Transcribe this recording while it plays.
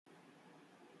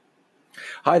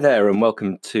Hi there, and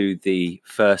welcome to the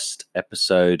first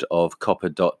episode of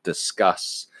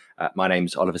Discuss. My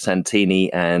name's Oliver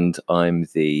Santini, and I'm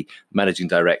the Managing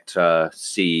Director,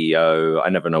 CEO, I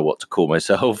never know what to call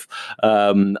myself,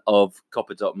 of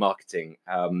Marketing.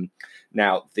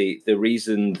 Now, the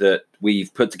reason that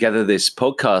we've put together this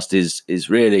podcast is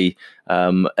really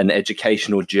an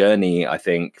educational journey, I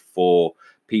think, for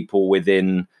people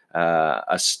within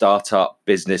a startup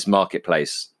business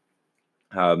marketplace.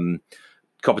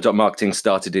 Marketing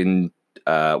started in,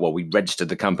 we registered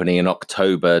the company in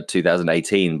October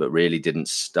 2018, but really didn't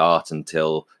start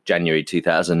until January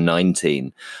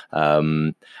 2019.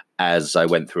 As I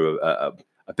went through a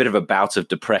bit of a bout of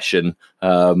depression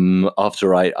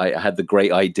after I had the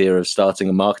great idea of starting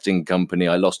a marketing company.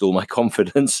 I lost all my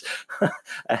confidence, so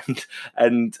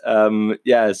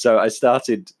I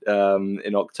started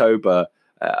in October.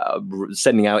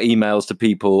 Sending out emails to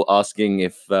people asking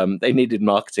if they needed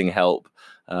marketing help,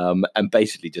 and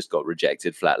basically just got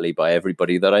rejected flatly by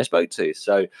everybody that I spoke to.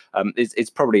 So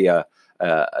it's probably an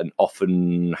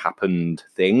often happened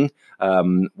thing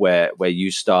where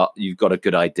you've got a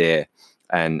good idea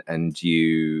and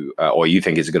you or you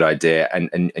think it's a good idea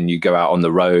and you go out on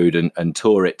the road and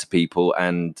tour it to people,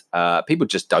 and people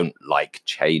just don't like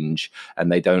change,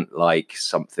 and they don't like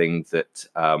something that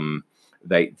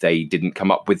they didn't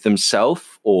come up with themselves,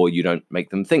 or you don't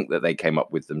make them think that they came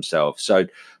up with themselves. So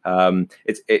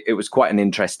it was quite an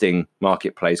interesting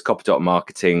marketplace.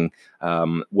 Marketing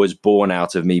was born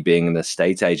out of me being an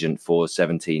estate agent for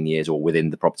 17 years, or within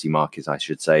the property market, I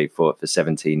should say, for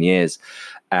 17 years.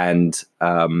 And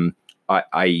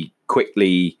I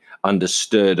quickly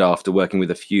understood, after working with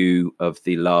a few of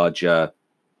the larger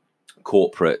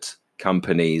corporate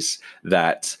companies,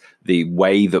 that the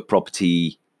way that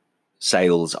property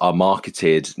sales are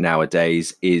marketed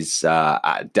nowadays is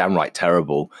downright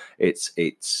terrible. It's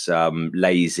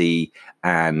lazy,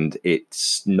 and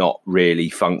it's not really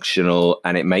functional,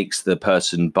 and it makes the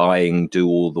person buying do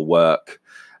all the work.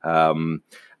 And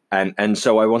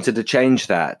so I wanted to change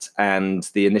that. And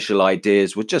the initial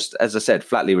ideas were just, as I said,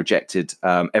 flatly rejected.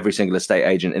 Every single estate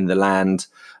agent in the land,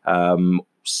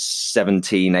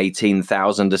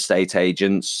 18,000 estate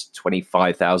agents,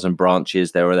 25,000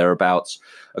 branches there or thereabouts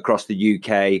across the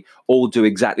UK, all do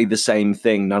exactly the same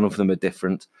thing. None of them are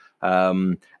different,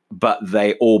 but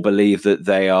they all believe that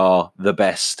they are the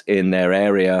best in their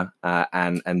area,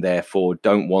 and therefore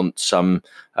don't want some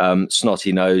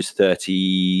snotty-nosed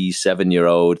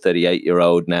 37-year-old,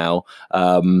 38-year-old now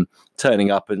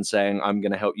turning up and saying, I'm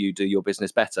going to help you do your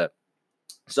business better.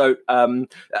 So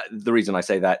the reason I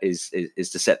say that is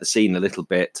to set the scene a little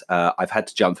bit. I've had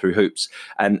to jump through hoops,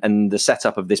 and the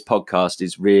setup of this podcast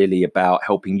is really about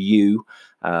helping you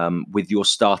with your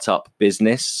startup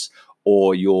business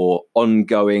or your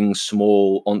ongoing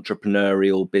small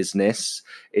entrepreneurial business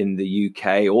in the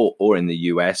UK or in the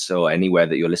US, or anywhere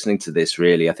that you're listening to this.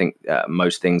 Really, I think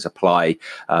most things apply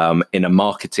in a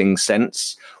marketing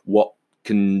sense. What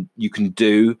you can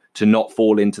do to not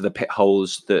fall into the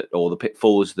pitfalls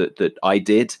that I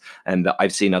did and that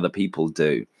I've seen other people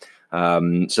do.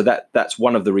 So that's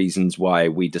one of the reasons why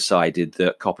we decided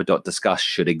that Discuss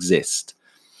should exist.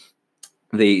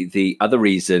 The other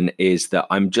reason is that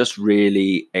I'm just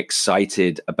really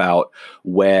excited about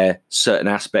where certain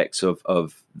aspects of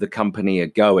the company are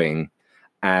going,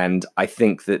 and I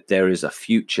think that there is a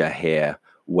future here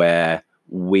where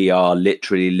we are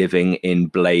literally living in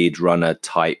Blade Runner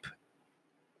type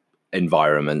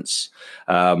environments.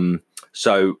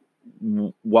 So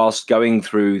whilst going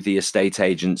through the estate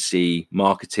agency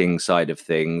marketing side of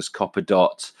things,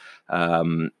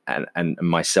 and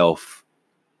myself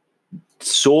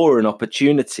saw an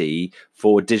opportunity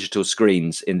for digital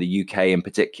screens in the UK in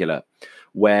particular,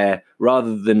 where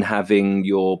rather than having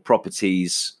your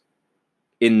properties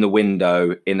in the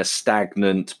window in a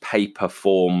stagnant paper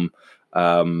form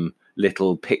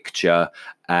little picture,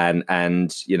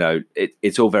 and you know,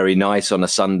 it's all very nice on a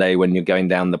Sunday when you're going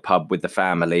down the pub with the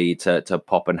family to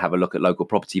pop and have a look at local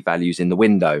property values in the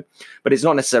window, but it's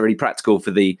not necessarily practical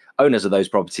for the owners of those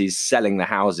properties selling the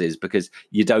houses, because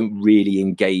you don't really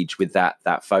engage with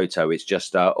that photo. It's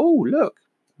just oh, look,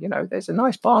 you know, there's a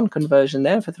nice barn conversion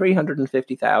there for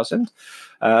 350,000,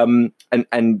 and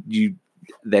you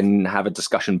then have a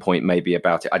discussion point maybe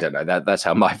about it. I don't know. That's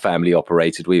how my family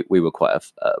operated. We were quite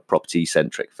a property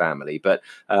centric family, but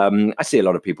I see a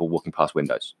lot of people walking past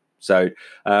windows. So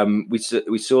we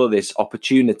saw this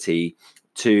opportunity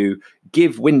to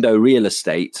give window real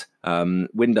estate,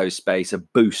 window space, a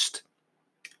boost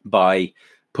by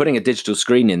putting a digital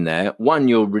screen in there. One,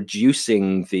 you're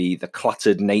reducing the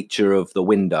cluttered nature of the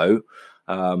window.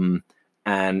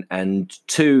 and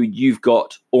two, you've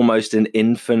got almost an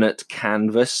infinite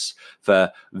canvas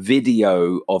for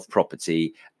video of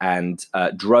property and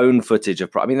drone footage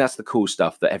of. I mean, that's the cool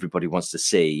stuff that everybody wants to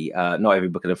see.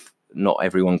 Not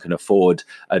everyone can afford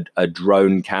a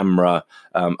drone camera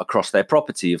across their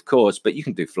property, of course, but you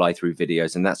can do fly-through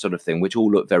videos and that sort of thing, which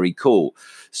all look very cool.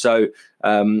 So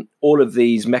all of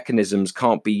these mechanisms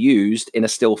can't be used in a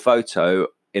still photo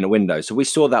in a window. So we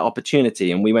saw that opportunity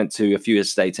and we went to a few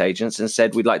estate agents and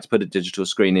said, we'd like to put a digital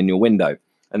screen in your window.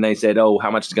 And they said, oh,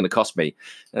 how much is it going to cost me?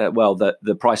 Well,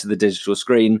 the price of the digital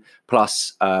screen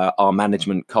plus our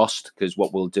management cost, because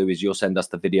what we'll do is you'll send us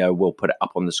the video, we'll put it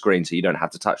up on the screen so you don't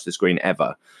have to touch the screen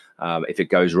ever. If it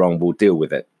goes wrong, we'll deal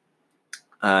with it.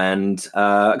 And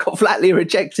got flatly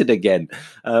rejected again.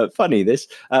 Funny this.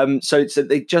 So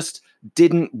they just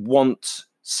didn't want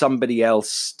somebody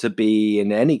else to be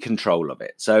in any control of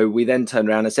it. So we then turned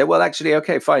around and said, well, actually,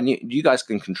 okay, fine, you guys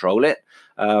can control it.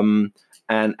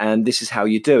 And this is how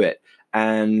you do it.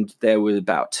 And there were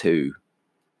about 2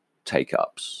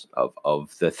 take-ups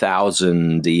of the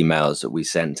 1,000 emails that we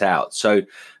sent out. So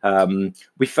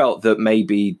we felt that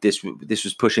maybe this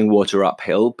was pushing water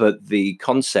uphill, but the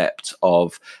concept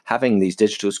of having these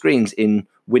digital screens in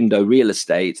window real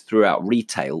estate throughout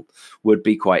retail would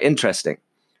be quite interesting.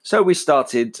 So we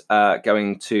started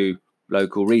going to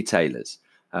local retailers.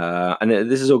 And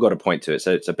this has all got a point to it,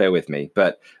 so bear with me.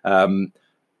 But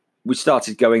we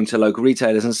started going to local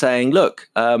retailers and saying, look,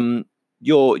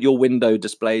 your window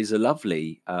displays are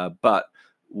lovely, but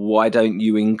why don't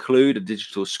you include a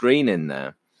digital screen in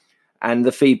there? And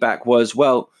the feedback was,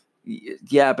 well,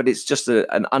 yeah, but it's just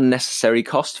an unnecessary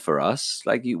cost for us.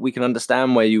 Like we can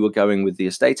understand where you were going with the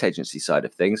estate agency side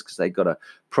of things because they've got a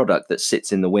product that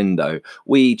sits in the window.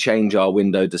 We change our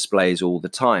window displays all the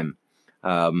time.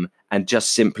 And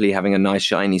just simply having a nice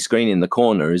shiny screen in the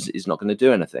corner is not going to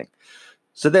do anything.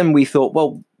 So then we thought,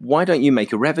 well, why don't you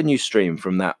make a revenue stream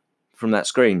from that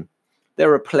screen?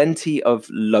 There are plenty of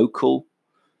local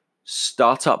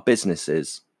startup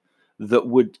businesses that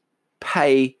would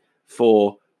pay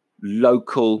for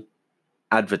local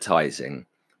advertising,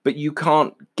 but you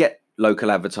can't get local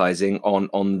advertising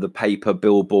on the paper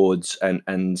billboards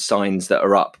and signs that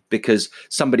are up because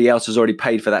somebody else has already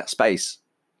paid for that space.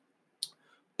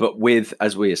 But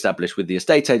as we established with the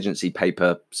estate agency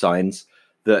paper signs,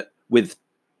 that with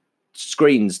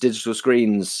screens, digital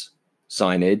screens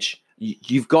signage,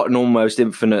 you've got an almost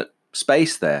infinite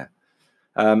space there.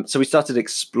 So we started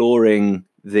exploring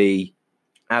the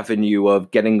avenue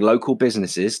of getting local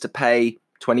businesses to pay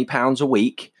 £20 a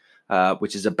week,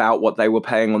 which is about what they were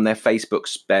paying on their Facebook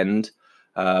spend.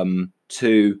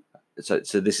 So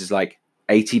this is like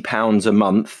 £80 a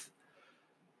month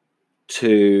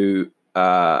to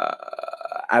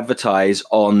advertise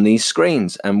on these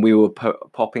screens. And we were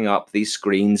popping up these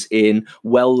screens in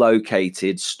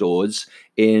well-located stores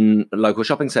in local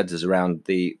shopping centres around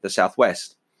the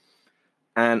Southwest.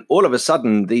 And all of a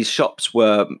sudden, these shops we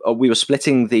were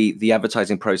splitting the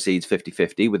advertising proceeds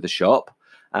 50-50 with the shop,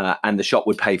 and the shop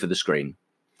would pay for the screen.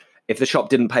 If the shop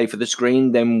didn't pay for the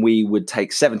screen, then we would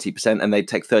take 70% and they'd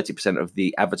take 30% of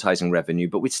the advertising revenue,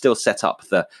 but we'd still set up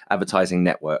the advertising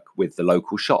network with the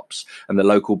local shops and the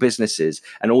local businesses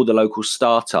and all the local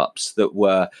startups that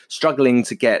were struggling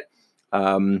to get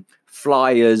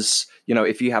flyers. You know,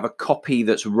 if you have a copy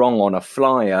that's wrong on a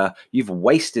flyer, you've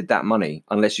wasted that money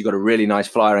unless you've got a really nice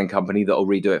flyering company that will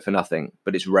redo it for nothing,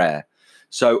 but it's rare.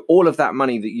 So all of that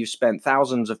money that you've spent,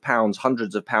 thousands of pounds,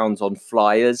 hundreds of pounds on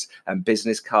flyers and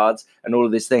business cards and all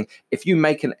of this thing, if you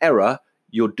make an error,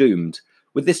 you're doomed.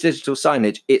 With this digital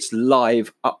signage, it's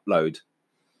live upload.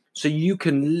 So you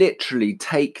can literally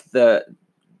take the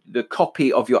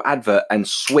copy of your advert and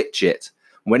switch it.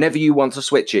 Whenever you want to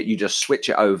switch it, you just switch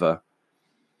it over.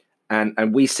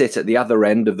 And we sit at the other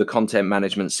end of the content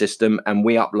management system and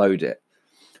we upload it.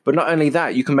 But not only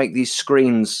that, you can make these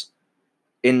screens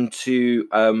into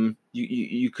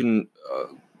you can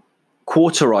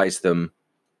quarterize them,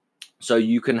 so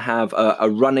you can have a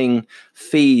running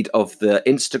feed of the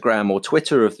Instagram or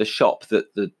Twitter of the shop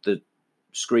that the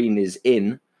screen is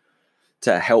in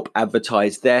to help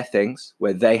advertise their things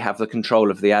where they have the control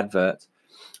of the advert.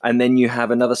 And then you have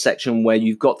another section where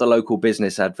you've got the local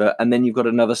business advert, and then you've got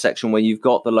another section where you've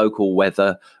got the local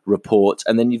weather report,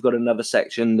 and then you've got another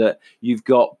section that you've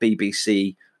got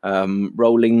BBC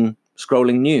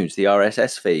scrolling news, the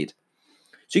RSS feed.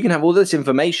 So you can have all this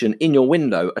information in your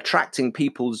window, attracting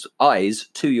people's eyes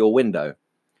to your window.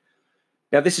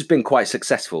 Now, this has been quite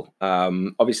successful.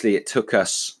 Obviously, it took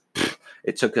us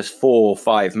 4 or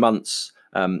 5 months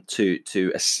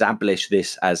to establish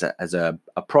this as a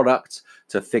product,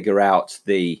 to figure out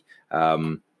the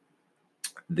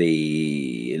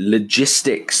the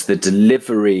logistics, the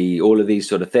delivery, all of these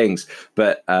sort of things.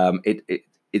 But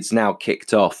it's now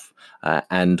kicked off.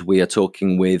 And we are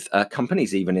talking with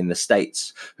companies even in the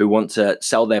States who want to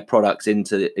sell their products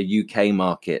into a UK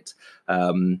market.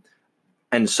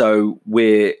 And so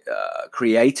we're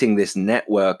creating this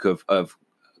network of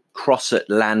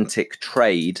cross-Atlantic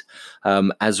trade,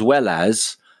 as well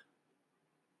as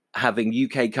having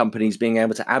UK companies being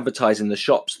able to advertise in the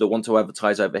shops that want to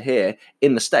advertise over here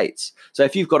in the States. So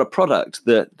if you've got a product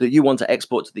that you want to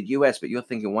export to the US, but you're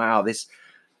thinking, wow, this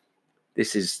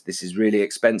is really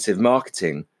expensive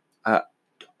marketing,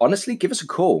 honestly, give us a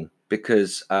call,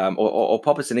 because or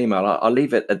pop us an email. I'll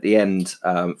leave it at the end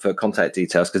for contact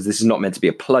details, because this is not meant to be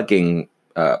a plugging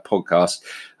podcast.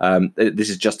 This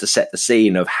is just to set the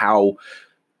scene of how,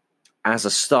 as a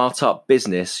startup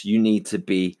business, you need to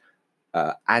be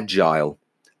agile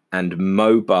and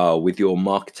mobile with your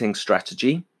marketing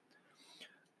strategy,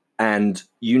 and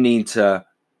you need to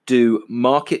do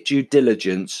market due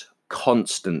diligence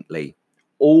constantly,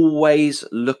 always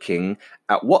looking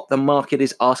at what the market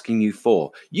is asking you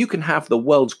for. You can have the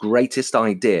world's greatest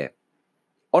idea.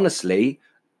 Honestly,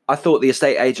 I thought the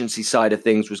estate agency side of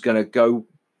things was going to go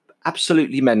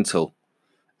absolutely mental.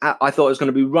 I thought it was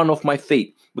going to be run off my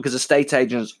feet, because estate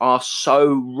agents are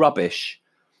so rubbish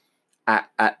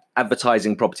at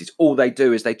advertising properties. All they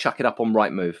do is they chuck it up on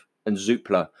Rightmove and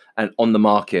Zoopla and on the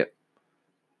market.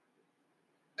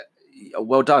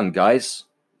 Well done, guys.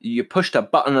 You pushed a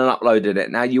button and uploaded it.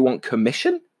 Now you want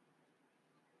commission?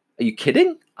 Are you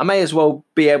kidding? I may as well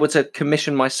be able to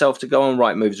commission myself to go on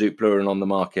Rightmove, Zoopla, and on the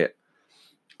market.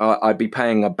 I'd be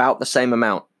paying about the same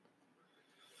amount.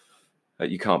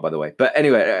 You can't, by the way. But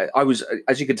anyway, I was,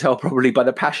 as you can tell probably by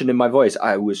the passion in my voice,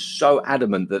 I was so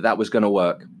adamant that that was going to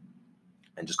work,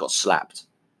 and just got slapped,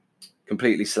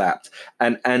 completely slapped.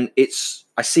 And it's,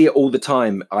 I see it all the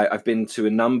time. I've been to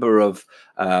a number of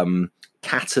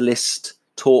catalyst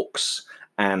talks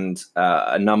and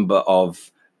a number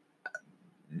of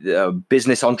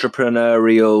business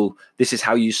entrepreneurial, this is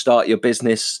how you start your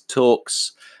business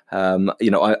talks. I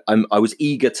was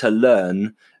eager to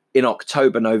learn in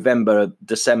October, November,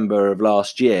 December of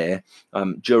last year,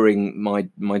 during my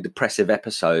depressive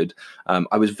episode.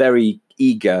 I was very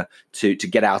eager to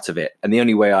get out of it, and the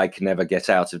only way I can ever get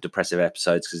out of depressive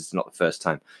episodes, because it's not the first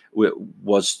time,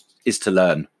 is to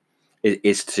learn,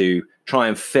 is to try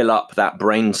and fill up that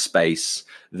brain space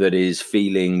that is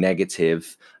feeling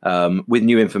negative with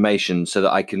new information, so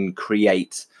that I can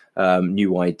create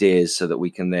new ideas, so that we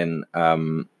can then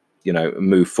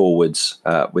move forwards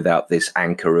without this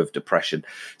anchor of depression.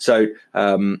 So,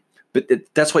 but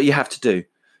that's what you have to do.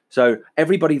 So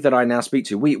everybody that I now speak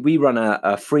to, we run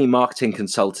a free marketing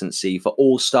consultancy for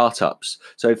all startups.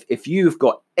 So if you've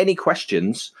got any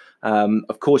questions,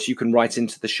 of course you can write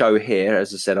into the show here.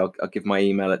 As I said, I'll give my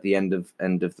email at the end of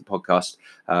the podcast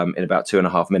in about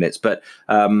 2.5 minutes. But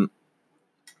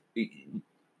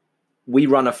we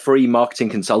run a free marketing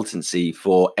consultancy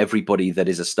for everybody that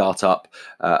is a startup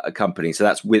company. So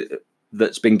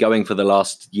that's been going for the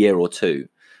last year or two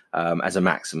as a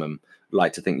maximum.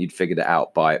 Like to think you'd figured it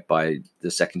out by the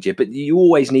second year, but you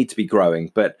always need to be growing.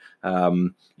 But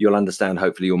you'll understand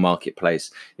hopefully your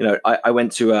marketplace. I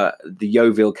went to the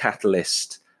Yeovil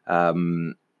Catalyst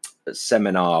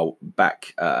seminar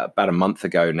back about a month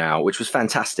ago now, which was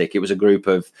fantastic. It was a group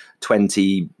of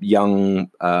 20 young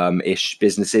ish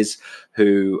businesses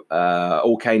who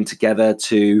all came together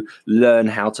to learn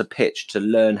how to pitch, to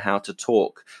learn how to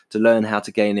talk, to learn how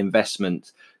to gain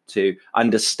investment, to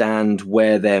understand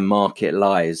where their market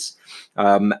lies.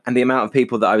 And the amount of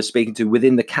people that I was speaking to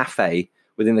within the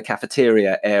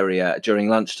cafeteria area during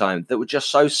lunchtime that were just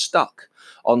so stuck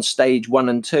on stage 1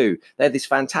 and 2. They had these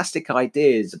fantastic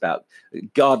ideas about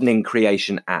gardening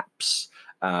creation apps,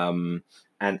 and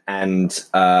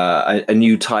a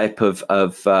new type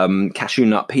of cashew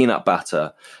nut peanut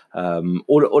butter.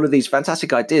 All of these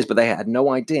fantastic ideas, but they had no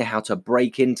idea how to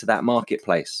break into that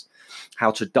marketplace,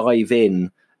 how to dive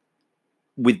in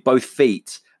with both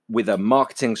feet, with a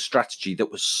marketing strategy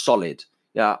that was solid.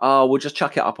 Yeah, we'll just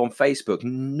chuck it up on Facebook.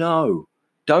 No,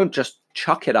 don't just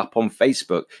chuck it up on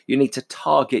Facebook. You need to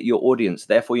target your audience.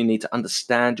 Therefore, you need to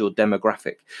understand your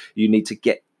demographic. You need to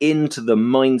get into the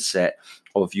mindset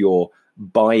of your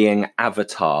buying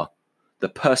avatar, the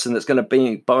person that's going to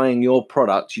be buying your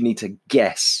product. You need to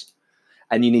guess,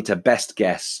 and you need to best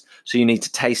guess. So you need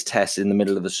to taste test in the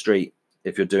middle of the street.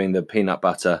 If you're doing the peanut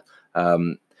butter,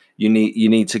 you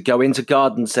need to go into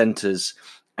garden centers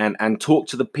and talk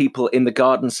to the people in the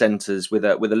garden centers with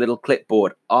a little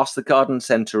clipboard. Ask the garden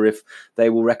center if they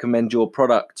will recommend your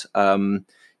product.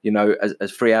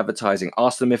 as free advertising.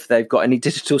 Ask them if they've got any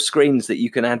digital screens that you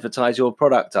can advertise your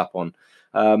product up on.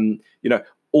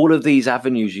 All of these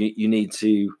avenues you need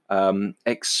to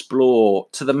explore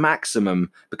to the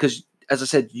maximum, because, as I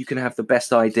said, you can have the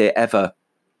best idea ever,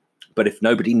 but if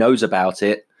nobody knows about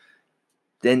it,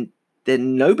 then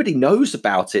nobody knows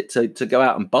about it to go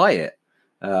out and buy it,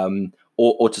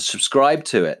 or to subscribe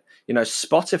to it.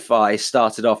 Spotify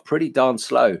started off pretty darn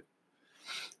slow,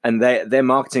 and their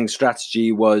marketing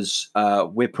strategy was,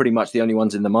 we're pretty much the only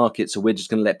ones in the market, so we're just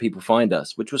going to let people find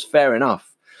us, which was fair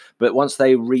enough. But once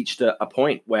they reached a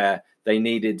point where they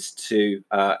needed to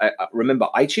remember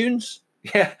iTunes.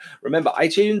 Yeah, remember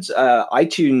iTunes?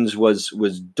 iTunes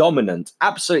was dominant,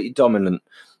 absolutely dominant.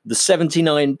 The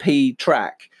 79p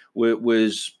track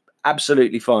was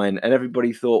absolutely fine, and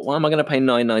everybody thought, why am I going to pay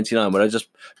 $9.99 when I just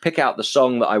pick out the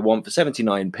song that I want for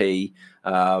 79p?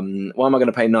 Why am I going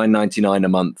to pay $9.99 a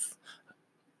month,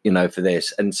 for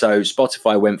this? And so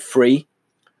Spotify went free.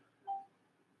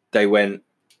 They went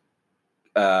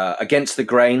against the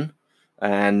grain,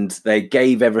 and they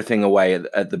gave everything away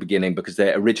at the beginning because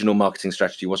their original marketing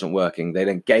strategy wasn't working. They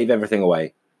then gave everything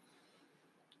away,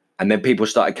 and then people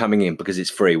started coming in because it's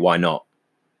free. Why not?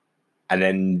 And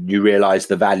then you realize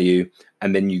the value,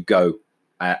 and then you go,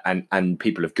 and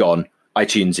people have gone.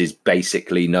 iTunes is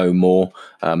basically no more.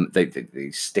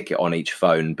 They stick it on each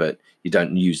phone, but you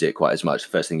don't use it quite as much. The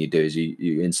first thing you do is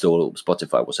you install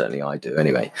Spotify. Well, certainly I do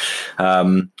anyway.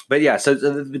 But yeah, so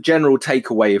the general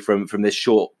takeaway from this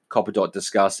short Copper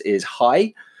discuss is,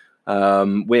 hi,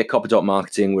 we're Copper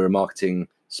Marketing. We're a marketing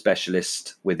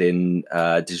specialist within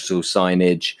digital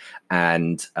signage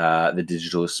and the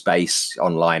digital space,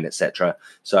 online, etc.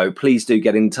 So please do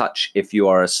get in touch if you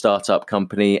are a startup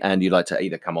company and you'd like to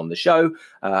either come on the show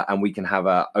and we can have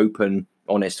an open,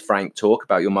 honest, frank talk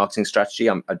about your marketing strategy.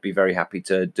 I'd be very happy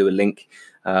to do a link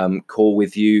call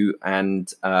with you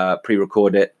and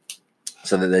pre-record it,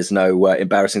 so that there's no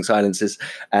embarrassing silences,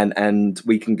 and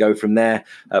we can go from there.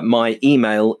 My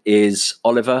email is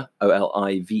Oliver,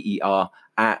 Oliver,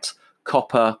 at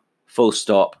Copper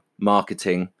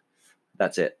Marketing.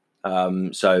 That's it.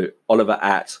 So Oliver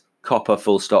at Copper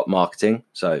Marketing.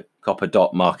 So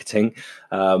Copper.marketing.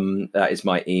 That is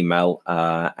my email.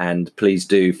 And please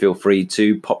do feel free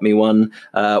to pop me one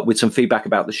with some feedback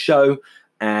about the show,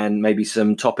 and maybe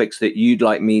some topics that you'd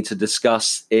like me to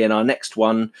discuss in our next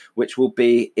one, which will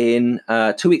be in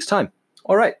 2 weeks' time.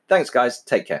 All right. Thanks, guys.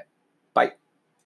 Take care.